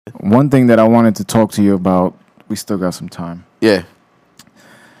One thing that I wanted to talk to you about, we still got some time. Yeah.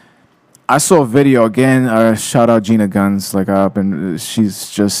 I saw a video again. Shout out Gina Guns. Like she's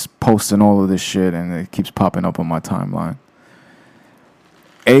just posting all of this shit, and it keeps popping up on my timeline.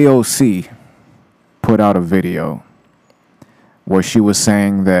 AOC put out a video where she was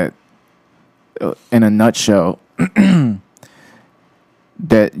saying that, in a nutshell,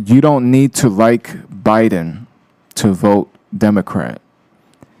 that you don't need to like Biden to vote Democrat.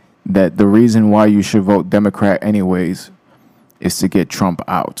 That the reason why you should vote Democrat anyways is to get Trump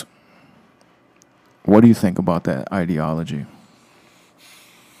out. What do you think about that ideology?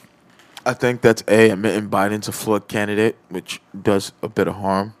 I think that's admitting Biden's a flawed candidate, which does a bit of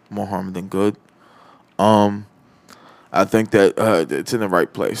harm, more harm than good. I think that it's in the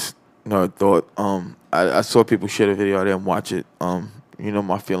right place. No thought. I saw people share the video. I didn't watch it. You know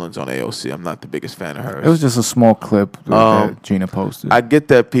my feelings on AOC. I'm not the biggest fan of hers. It was just a small clip that Gina posted. I get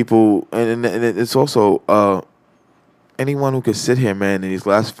that people, and it's also anyone who could sit here, man, in these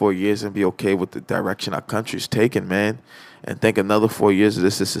last 4 years and be okay with the direction our country's taken, man, and think another 4 years of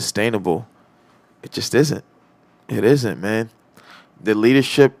this is sustainable. It just isn't. It isn't, man. The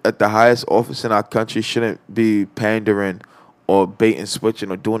leadership at the highest office in our country shouldn't be pandering or bait and switching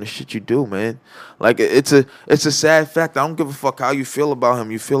or doing the shit you do, man. Like, it's a sad fact. I don't give a fuck how you feel about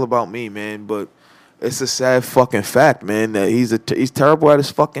him. You feel about me, man. But it's a sad fucking fact, man, that he's terrible at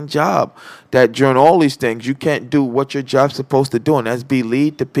his fucking job. That during all these things, you can't do what your job's supposed to do, and that's be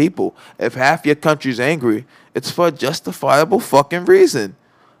lead the people. If half your country's angry, it's for a justifiable fucking reason.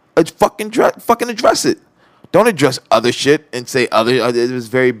 It's fucking address it. Don't address other shit and say it was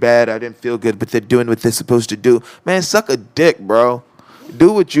very bad, I didn't feel good, but they're doing what they're supposed to do. Man, suck a dick, bro.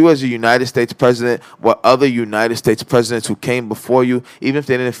 Do what you as a United States president, what other United States presidents who came before you, even if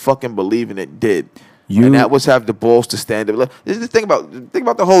they didn't fucking believe in it, did. And that was have the balls to stand up. This is the thing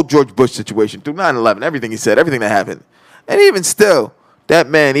about the whole George Bush situation through 9/11, everything he said, everything that happened. And even still, that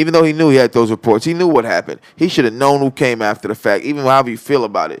man, even though he knew he had those reports, he knew what happened. He should have known who came after the fact, even however you feel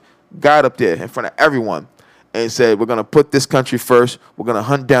about it. Got up there in front of everyone and said, we're going to put this country first. We're going to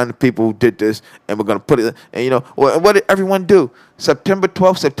hunt down the people who did this, and we're going to put it. And, what did everyone do? September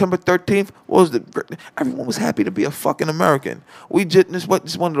 12th, September 13th, everyone was happy to be a fucking American. This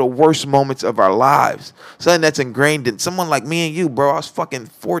is one of the worst moments of our lives. Something that's ingrained in someone like me and you, bro. I was fucking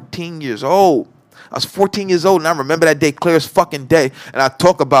 14 years old. I was 14 years old, and I remember that day clear as fucking day, and I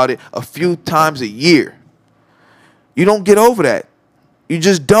talk about it a few times a year. You don't get over that. You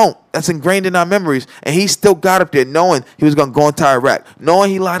just don't. That's ingrained in our memories. And he still got up there knowing he was going to go into Iraq,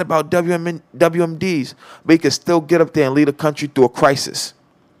 knowing he lied about WMDs, but he could still get up there and lead a country through a crisis.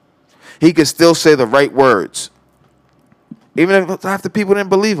 He could still say the right words. Even if half the people didn't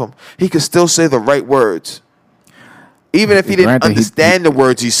believe him, he could still say the right words. Even if he didn't understand the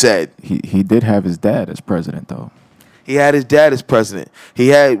words he said. He did have his dad as president, though. He had his dad as president. He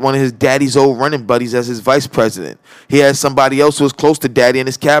had one of his daddy's old running buddies as his vice president. He had somebody else who was close to daddy in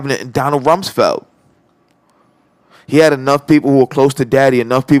his cabinet, and Donald Rumsfeld. He had enough people who were close to daddy,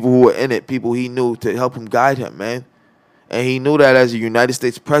 enough people who were in it, people he knew to help him guide him, man. And he knew that as a United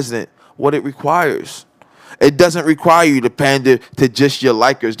States president, what it requires. It doesn't require you to pander to just your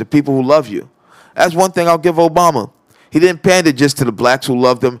likers, the people who love you. That's one thing I'll give Obama. He didn't pander just to the blacks who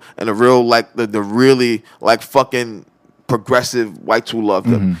loved him and the real, like, the really, like, fucking progressive whites who loved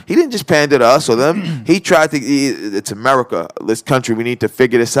him. He didn't just pander to us or them. He tried to, it's America, this country, we need to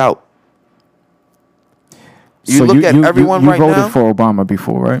figure this out. You look at everyone right now. You voted for Obama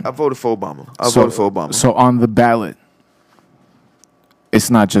before, right? I voted for Obama. I voted for Obama. So on the ballot, it's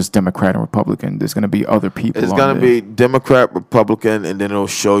not just Democrat and Republican. There's going to be other people. It's going to be Democrat, Republican, and then it'll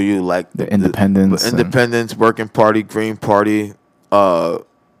show you like the independents. Independents, Working Party, Green Party,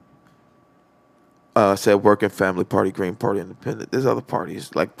 said Working Family Party, Green Party, Independent. There's other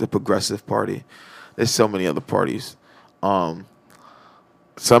parties like the Progressive Party. There's so many other parties.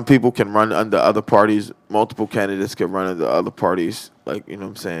 Some people can run under other parties. Multiple candidates can run under other parties. Like, you know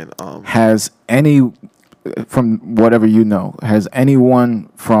what I'm saying? Has any, from whatever you know, has anyone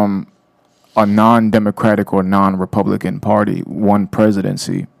from a non-Democratic or non-Republican party won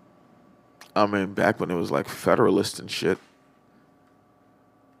presidency? I mean, back when it was like Federalist and shit.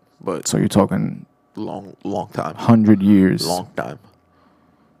 But so you're talking long time. 100 years. Long time.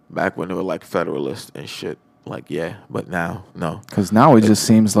 Back when they were like Federalist and shit. Like, yeah, but now, no. Because now it just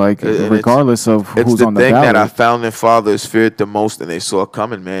seems like, regardless of who's on the ballot. It's the thing that our founding fathers feared the most and they saw it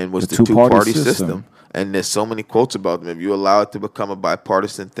coming, man, was the two-party system. And there's so many quotes about them. If you allow it to become a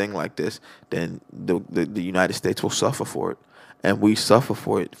bipartisan thing like this, then the United States will suffer for it. And we suffer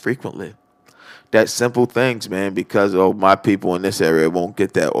for it frequently. that simple things, man, because my people in this area won't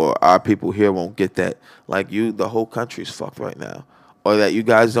get that, or our people here won't get that. Like the whole country's fucked right now, or that you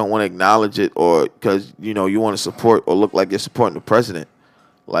guys don't want to acknowledge it, or because you want to support or look like you're supporting the president.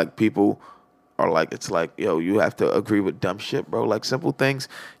 Like people are like, it's like, yo, you have to agree with dumb shit, bro. Like simple things.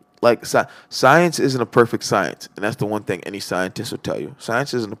 Like science isn't a perfect science, and that's the one thing any scientist will tell you.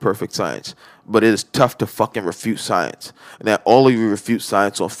 Science isn't a perfect science, but it is tough to fucking refute science. And that all of you refute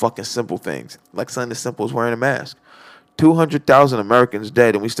science on fucking simple things, like something as simple as wearing a mask. 200,000 Americans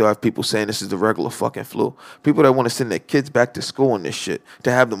dead, and we still have people saying this is the regular fucking flu. People that want to send their kids back to school and this shit,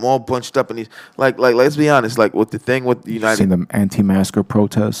 to have them all bunched up in these, like let's be honest, like with the thing with the United. Seen the anti-masker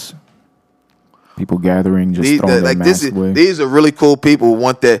protests. People gathering, just throwing their masks away. These are really cool people who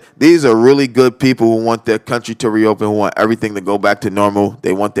want that. These are really good people who want their country to reopen, who want everything to go back to normal.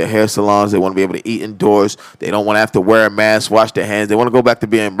 They want their hair salons. They want to be able to eat indoors. They don't want to have to wear a mask, wash their hands. They want to go back to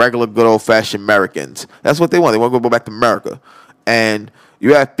being regular, good old-fashioned Americans. That's what they want. They want to go back to America. And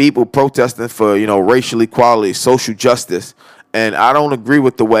you have people protesting for, racial equality, social justice. And I don't agree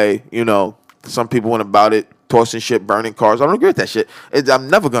with the way, some people went about it. Tossing shit, burning cars. I don't agree with that shit. I'm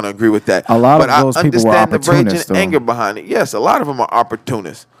never going to agree with that. A lot of those people were opportunists, I understand the rage and anger behind it. Yes, a lot of them are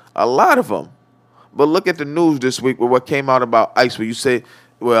opportunists. A lot of them. But look at the news this week with what came out about ICE, where you say,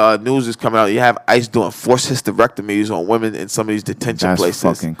 news is coming out. You have ICE doing forced hysterectomies on women in some of these detention places.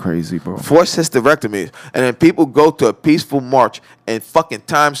 That's fucking crazy, bro. Forced hysterectomies. And then people go to a peaceful march in fucking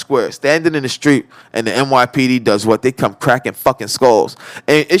Times Square, standing in the street, and the NYPD does what? They come cracking fucking skulls.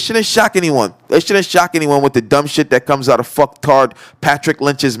 And it shouldn't shock anyone. It shouldn't shock anyone with the dumb shit that comes out of fucktard Patrick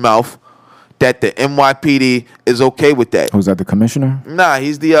Lynch's mouth, that the NYPD is okay with that. Was that the commissioner? Nah,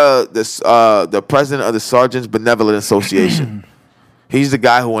 he's the president of the Sergeants Benevolent Association. He's the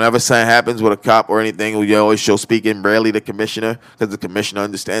guy who, whenever something happens with a cop or anything, who you always show speaking, rarely the commissioner, because the commissioner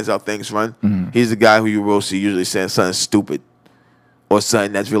understands how things run. Mm-hmm. He's the guy who you will see usually saying something stupid or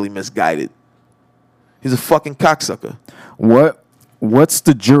something that's really misguided. He's a fucking cocksucker. What's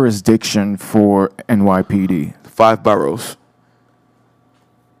the jurisdiction for NYPD? 5 boroughs.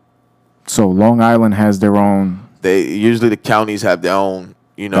 So Long Island has their own. Usually the counties have their own.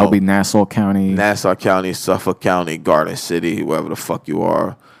 That'll be Nassau County. Nassau County, Suffolk County, Garden City, whoever the fuck you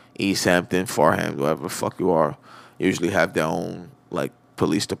are. East Hampton, Farham, whoever the fuck you are. Usually have their own,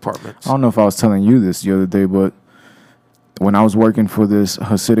 police departments. I don't know if I was telling you this the other day, but when I was working for this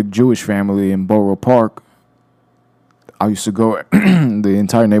Hasidic Jewish family in Borough Park, I used to go, the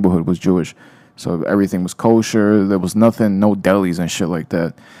entire neighborhood was Jewish. So everything was kosher. There was nothing, no delis and shit like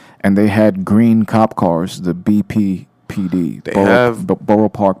that. And they had green cop cars, the BPPD, Borough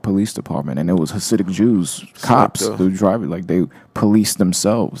Park Police Department, and it was Hasidic Jews, cops who drive it. They police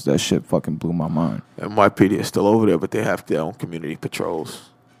themselves. That shit fucking blew my mind. NYPD is still over there, but they have their own community patrols.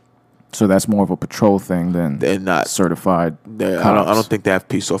 So that's more of a patrol thing than they're not certified cops. I don't think they have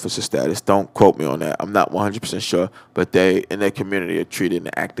peace officer status. Don't quote me on that. I'm not 100% sure, but they in their community are treated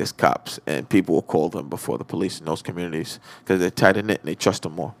and act as cops, and people will call them before the police in those communities because they're tight in it and they trust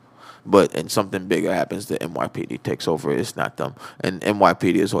them more. But and something bigger happens, the NYPD takes over. It's not them. And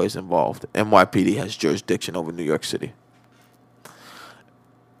NYPD is always involved. NYPD has jurisdiction over New York City.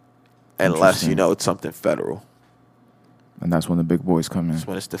 Unless, it's something federal. And that's when the big boys come in. That's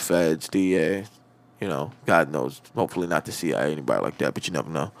when it's the feds, DA, God knows. Hopefully not the CIA, anybody like that, but you never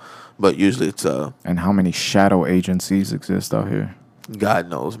know. But usually it's... And how many shadow agencies exist out here? God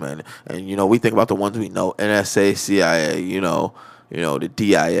knows, man. And, we think about the ones we know. NSA, CIA, the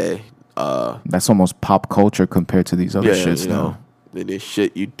DIA. That's almost pop culture compared to these other shits now. There's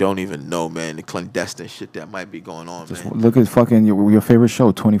shit you don't even know, man. The clandestine shit that might be going on, Just man. Look at fucking your favorite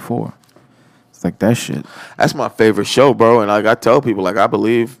show, 24. It's like that shit. That's my favorite show, bro. And I tell people, I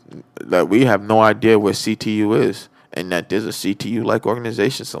believe that we have no idea where CTU is, and that there's a CTU-like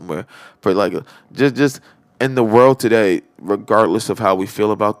organization somewhere. But just in the world today, regardless of how we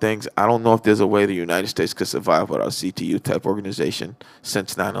feel about things, I don't know if there's a way the United States could survive without a CTU-type organization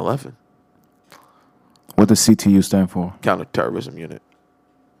since 9/11. What does CTU stand for? Counterterrorism Unit.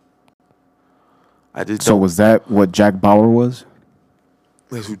 So was that what Jack Bauer was?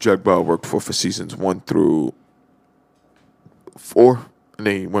 That's who Jack Bauer worked for seasons 1 through 4. And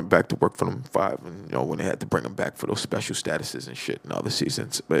then he went back to work for them 5. And, when they had to bring him back for those special statuses and shit in other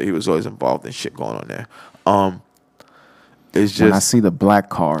seasons. But he was always involved in shit going on there. It's just... When I see the black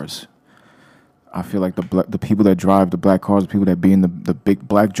cars, I feel like the people that drive the black cars, the people that be in the big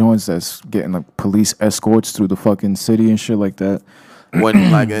black joints that's getting police escorts through the fucking city and shit like that. When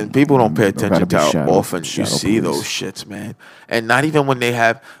and people don't pay attention to how often you see those shits, man. And not even when they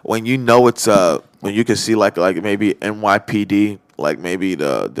have when it's when you can see like maybe NYPD, like maybe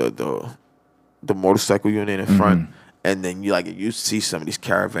the the motorcycle unit in front, and then you see some of these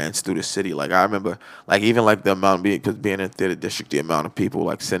caravans through the city. Like I remember, like even like the amount because being in theater district, the amount of people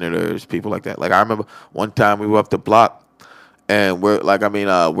like senators, people like that. Like I remember one time we were up the block, and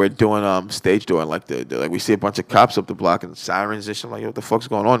we're doing stage door, and like like we see a bunch of cops up the block and sirens and shit. I'm like, yo, what the fuck's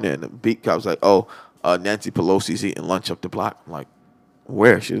going on there? And the beat cop's like, oh, Nancy Pelosi's eating lunch up the block. I'm like,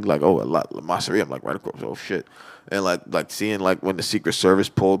 where? She was like, oh, La Masseria. I'm like, right across. Oh shit. And like seeing like when the Secret Service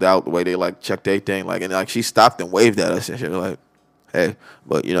pulled out, the way they like checked everything, like, and like she stopped and waved at us and shit. Like, hey,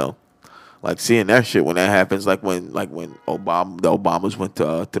 but like seeing that shit when that happens, like when the Obamas went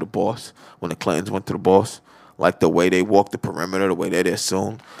to the boss, when the Clintons went to the boss, like the way they walk the perimeter, the way they're there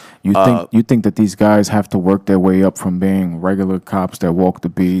soon. You think that these guys have to work their way up from being regular cops that walk the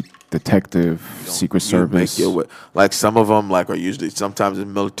beat, detective, Secret Service? Like some of them like are usually sometimes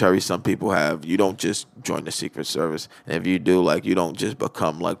in military. Some people have you don't just join the Secret Service, and if you do, like you don't just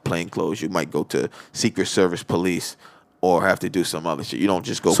become like plainclothes. You might go to Secret Service police or have to do some other shit. You don't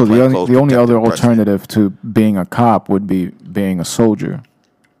just go. So the only other alternative to being a cop would be being a soldier,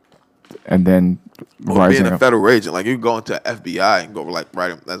 and then being a federal agent. Like you go into FBI and go like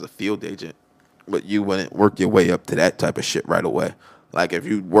right as a field agent, but you wouldn't work your way up to that type of shit right away. Like if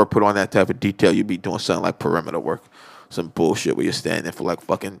you were put on that type of detail, you'd be doing something like perimeter work, some bullshit where you're standing there for like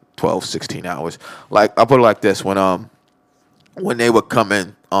fucking 12, 16 hours. Like I'll put it like this: when they would come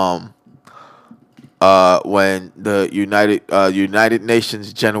in, when the United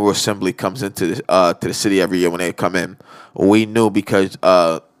Nations General Assembly comes into to the city every year, when they come in, we knew because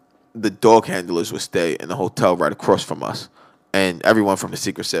the dog handlers would stay in the hotel right across from us. And everyone from the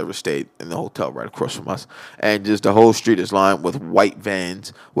Secret Service stayed in the hotel right across from us. And just the whole street is lined with white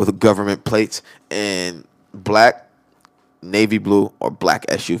vans with government plates and black, navy blue, or black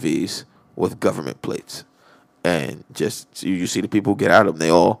SUVs with government plates. And just you see the people get out of them. They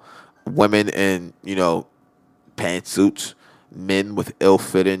all women in, pantsuits, men with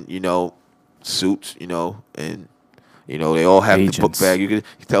ill-fitting, suits, and they all have the book bag. You can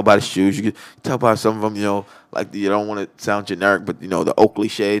tell by the shoes. You can tell by some of them, like you don't want to sound generic, but the Oakley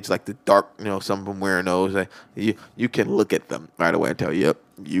shades, like the dark, some of them wearing those. Like, you can look at them right away and tell, yep,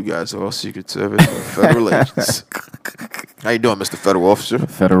 you guys are all Secret Service or federal agents. How you doing, Mr. Federal Officer?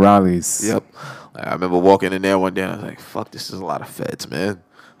 Federales. Yep. Like, I remember walking in there one day and I was like, fuck, this is a lot of feds, man.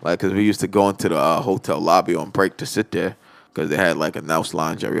 Like, because we used to go into the hotel lobby on break to sit there because they had like a mouse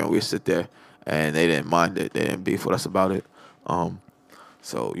lounge area and we would sit there. And they didn't mind it. They didn't beef with us about it.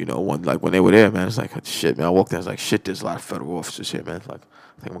 So when they were there, man, it's like shit, man. I walked in, I was like, shit. There's a lot of federal officers here, man. It's like,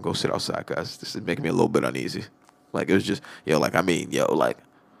 I think I'm gonna go sit outside, guys. This is making me a little bit uneasy. Like it was just, like.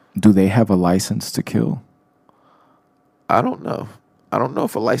 Do they have a license to kill? I don't know. I don't know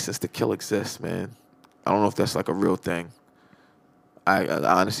if a license to kill exists, man. I don't know if that's like a real thing. I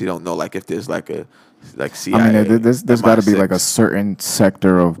honestly don't know. Like if there's like CIA. I mean, there's got to be like a certain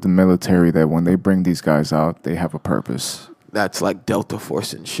sector of the military that when they bring these guys out, they have a purpose. That's like Delta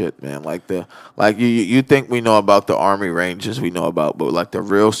Force and shit, man. You think we know about the Army Rangers, we know about, but like the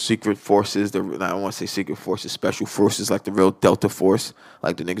real secret forces, I don't want to say secret forces, special forces, like the real Delta Force,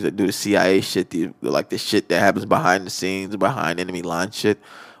 like the niggas that do the CIA shit, the shit that happens behind the scenes, behind enemy line shit.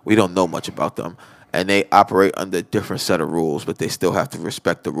 We don't know much about them. And they operate under a different set of rules, but they still have to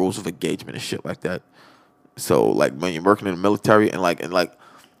respect the rules of engagement and shit like that. So, like, when you're working in the military and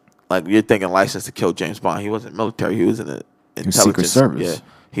you're thinking license to kill James Bond. He wasn't military. He was in the intelligence. Secret Service.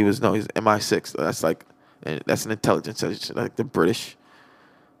 Yeah. He's MI6. That's an intelligence agency, like the British.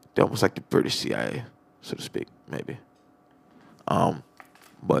 They're almost like the British CIA, so to speak, maybe.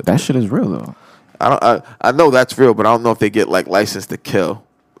 But that shit is real, though. I know that's real, but I don't know if they get, like, license to kill.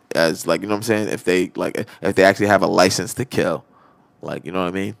 As like, you know what I'm saying? If they actually have a license to kill, like, you know what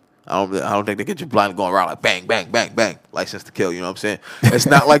I mean? I don't think they get you blind going around like bang, bang, bang, bang, license to kill. You know what I'm saying? It's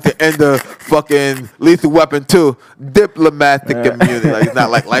not like the end of fucking Lethal Weapon 2, diplomatic immunity. Like it's not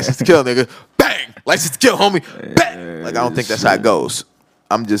like license to kill, nigga. Bang, license to kill, homie. Bang. Like I don't think that's how it goes.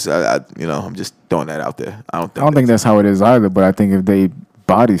 I'm just, I'm just throwing that out there. I don't think that's how it is either. But I think if they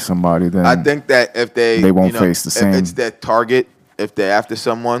body somebody, then I think that if they won't face the same. If it's their target. If they're after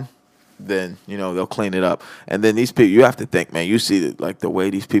someone, then they'll clean it up. And then these people, you have to think, man. You see the way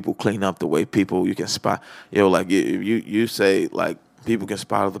these people clean up, the way people you can spot. Like you say like people can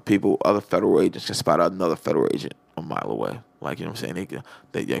spot other people, other federal agents can spot another federal agent a mile away. Like you know what I'm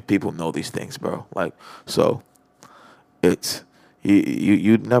saying? People know these things, bro. Like so, it's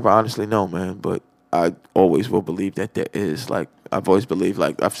you never honestly know, man. But I always will believe that there is like I've always believed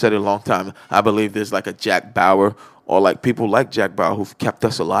like I've said it a long time. I believe there's like a Jack Bauer. Or like people like Jack Bauer who've kept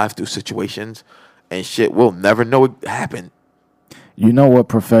us alive through situations and shit we'll never know it happened. You know what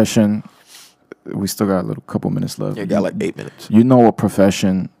profession we still got a little couple minutes left. Yeah, got like 8 minutes. You know a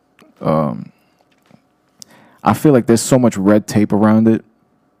profession. I feel like there's so much red tape around it,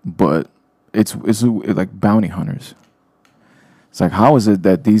 but it's like bounty hunters. It's like, how is it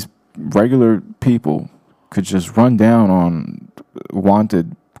that these regular people could just run down on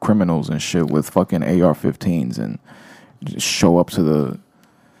wanted criminals and shit with fucking AR-15s and just show up to the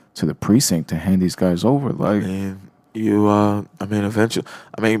precinct to hand these guys over? Like, eventually,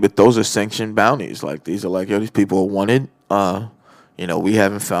 but those are sanctioned bounties. Like, these are like, yo, these people are wanted. We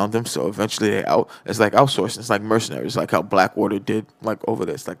haven't found them, so eventually it's like outsourcing. It's like mercenaries, like how Blackwater did, like over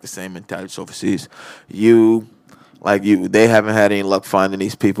there. It's like the same mentality overseas. They haven't had any luck finding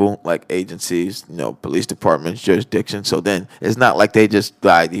these people, like agencies, police departments, jurisdictions. So then it's not like they just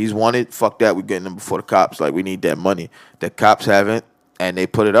died. He's wanted, fuck that, we're getting them before the cops. Like, we need that money. The cops haven't, and they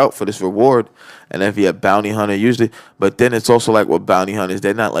put it out for this reward. And if you're a bounty hunter, usually, but then it's also like with bounty hunters,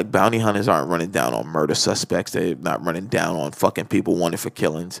 they're not like, bounty hunters aren't running down on murder suspects. They're not running down on fucking people wanted for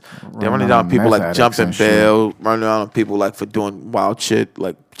killings. They're running down on people like jumping bail, running down on people like for doing wild shit,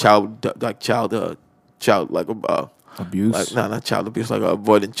 like child abuse. Like, no, not child abuse, like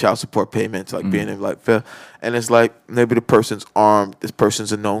avoiding child support payments, like being in like fair. And it's like maybe the person's armed, this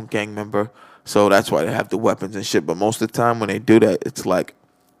person's a known gang member, so that's why they have the weapons and shit. But most of the time when they do that, it's like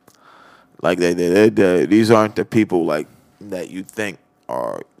these aren't the people like that you think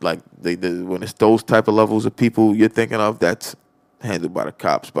are like when it's those type of levels of people you're thinking of, that's handled by the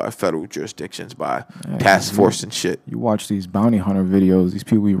cops, by federal jurisdictions, by task force and shit. You watch these bounty hunter videos, these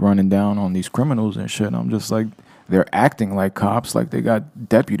people be running down on these criminals and shit, and I'm just like, they're acting like cops, like they got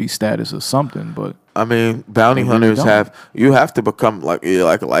deputy status or something. But bounty hunters you have to become like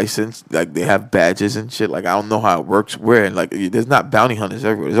licensed, like they have badges and shit. Like, I don't know how it works where, like, there's not bounty hunters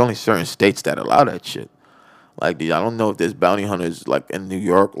everywhere. There's only certain states that allow that shit. Like, I don't know if there's bounty hunters like in New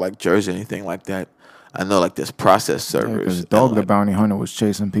York, like Jersey, anything like that. I know like there's process servers. Because the bounty hunter was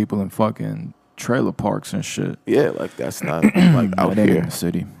chasing people in fucking trailer parks and shit. Yeah, like that's not like out here in the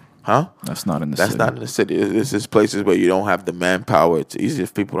city. Huh? That's not in the city. That's not in the city. This is places where you don't have the manpower. It's easier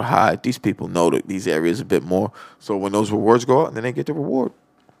for people to hide. These people know that these areas a bit more. So when those rewards go out, then they get the reward.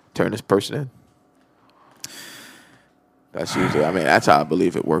 Turn this person in. That's usually, that's how I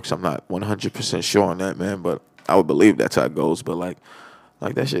believe it works. I'm not 100% sure on that, man, but I would believe that's how it goes. But like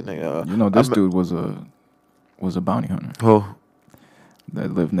that shit, nigga. This dude was a bounty hunter. Oh.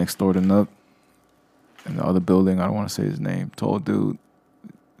 That lived next door to Nook. In the other building, I don't want to say his name. Tall dude.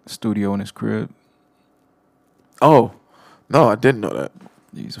 Studio in his crib. Oh, no, I didn't know that.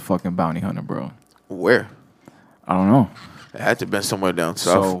 He's a fucking bounty hunter, bro. Where? I don't know. It had to have been somewhere down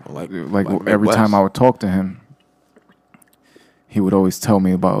south. So, like every time I would talk to him, he would always tell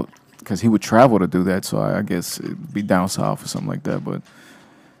me about, because he would travel to do that, so I guess it'd be down south or something like that, but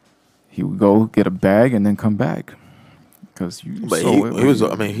he would go get a bag and then come back.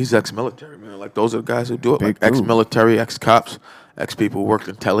 He's ex-military, man. Like, those are the guys who do it. Like, ex-military, ex-cops, ex-people who worked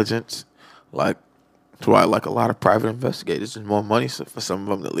intelligence. Like, that's why I like a lot of private investigators. There's more money for some of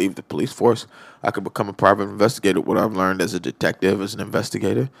them to leave the police force. I could become a private investigator, what I've learned as a detective, as an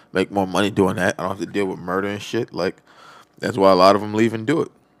investigator. Make more money doing that. I don't have to deal with murder and shit. Like, that's why a lot of them leave and do it.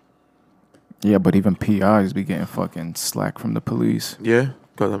 Yeah, but even PIs be getting fucking slack from the police. Yeah,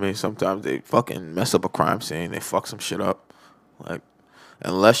 because, sometimes they fucking mess up a crime scene. They fuck some shit up. Like,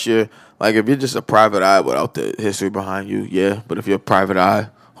 unless you're, like, if you're just a private eye without the history behind you, yeah. But if you're a private eye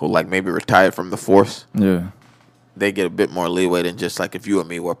who, like, maybe retired from the force, yeah, they get a bit more leeway than just, like, if you and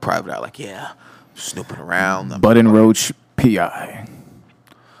me were a private eye. Like, yeah, snooping around. Bud and Roach, PI.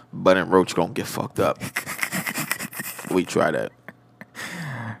 Bud and Roach gonna get fucked up. We try that.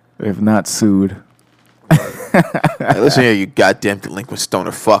 If not sued. Hey, listen here, you goddamn delinquent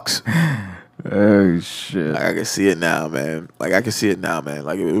stoner fucks. Oh shit! Like, I can see it now, man. Like, it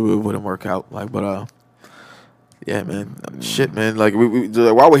wouldn't work out. Like, but yeah, man. Shit, man. Like, we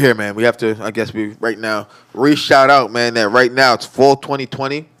while we're here, man, we have to. I guess we right now re-shout out, man. That right now it's fall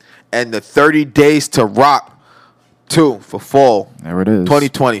 2020, and the 30 days to rock 2 for fall. There it is.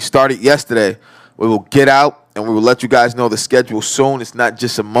 2020 started yesterday. We will get out. And we will let you guys know the schedule soon. It's not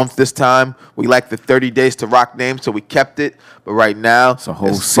just a month this time. We like the 30 days to rock name, so we kept it. But right now, it's a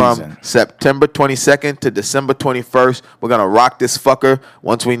whole season. From September 22nd to December 21st. We're going to rock this fucker.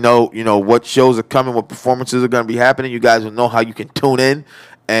 Once we know, what shows are coming, what performances are going to be happening, you guys will know how you can tune in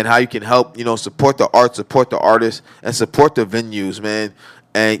and how you can help, support the art, support the artists, and support the venues, man.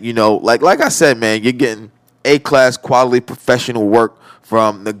 And, like I said, man, you're getting A-class quality professional work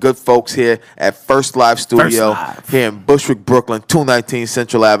from the good folks here at First Live Studio Live. here in Bushwick, Brooklyn, 219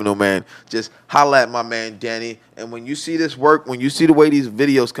 Central Avenue, man. Just holla at my man Danny. And when you see this work, when you see the way these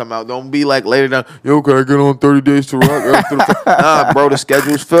videos come out, don't be like later down, yo, can I get on 30 Days to Rock? Nah, bro, the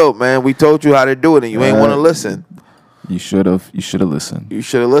schedule's filled, man. We told you how to do it, and you ain't want to listen. You should have listened. You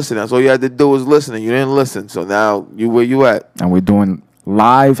should have listened. That's all you had to do was listen, and you didn't listen. So now you where you at? And we're doing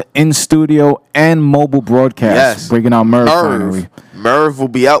live in studio and mobile broadcast. Yes. Bringing out Merv finally. Merv will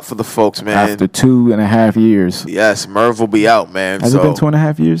be out for the folks, man. After 2.5 years. Yes, Merv will be out, man. Has it been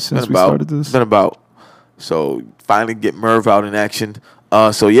 2.5 years since we started this? It's been about. So finally get Merv out in action.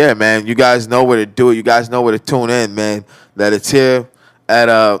 So yeah, man, you guys know where to do it. You guys know where to tune in, man. That it's here at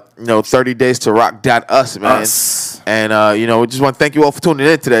 30 Days to Rock.us, man. And we just want to thank you all for tuning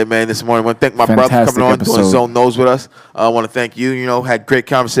in today, man. This morning, I want to thank my brother for coming on, doing Zone Knows with us. I want to thank you. Had great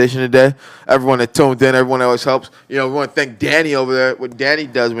conversation today. Everyone that tuned in, everyone that always helps. We want to thank Danny over there. What Danny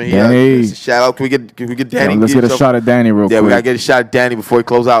does when he shout out. Can we get Danny? Let's get a shot at Danny real quick. Yeah, we gotta get a shot at Danny before he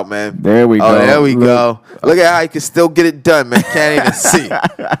close out, man. There we go. There we go. Look at how he can still get it done, man. Can't even see.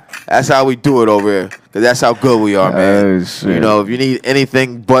 That's how we do it over here. Because that's how good we are, man. If you need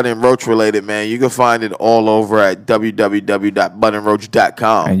anything Bud and Roach related, man, you can find it all over at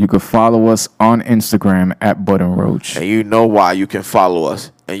www.budandroach.com. And you can follow us on Instagram at Bud and Roach. And you know why you can follow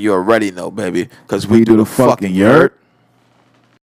us. And you already know, baby. Because we do the fucking yurt.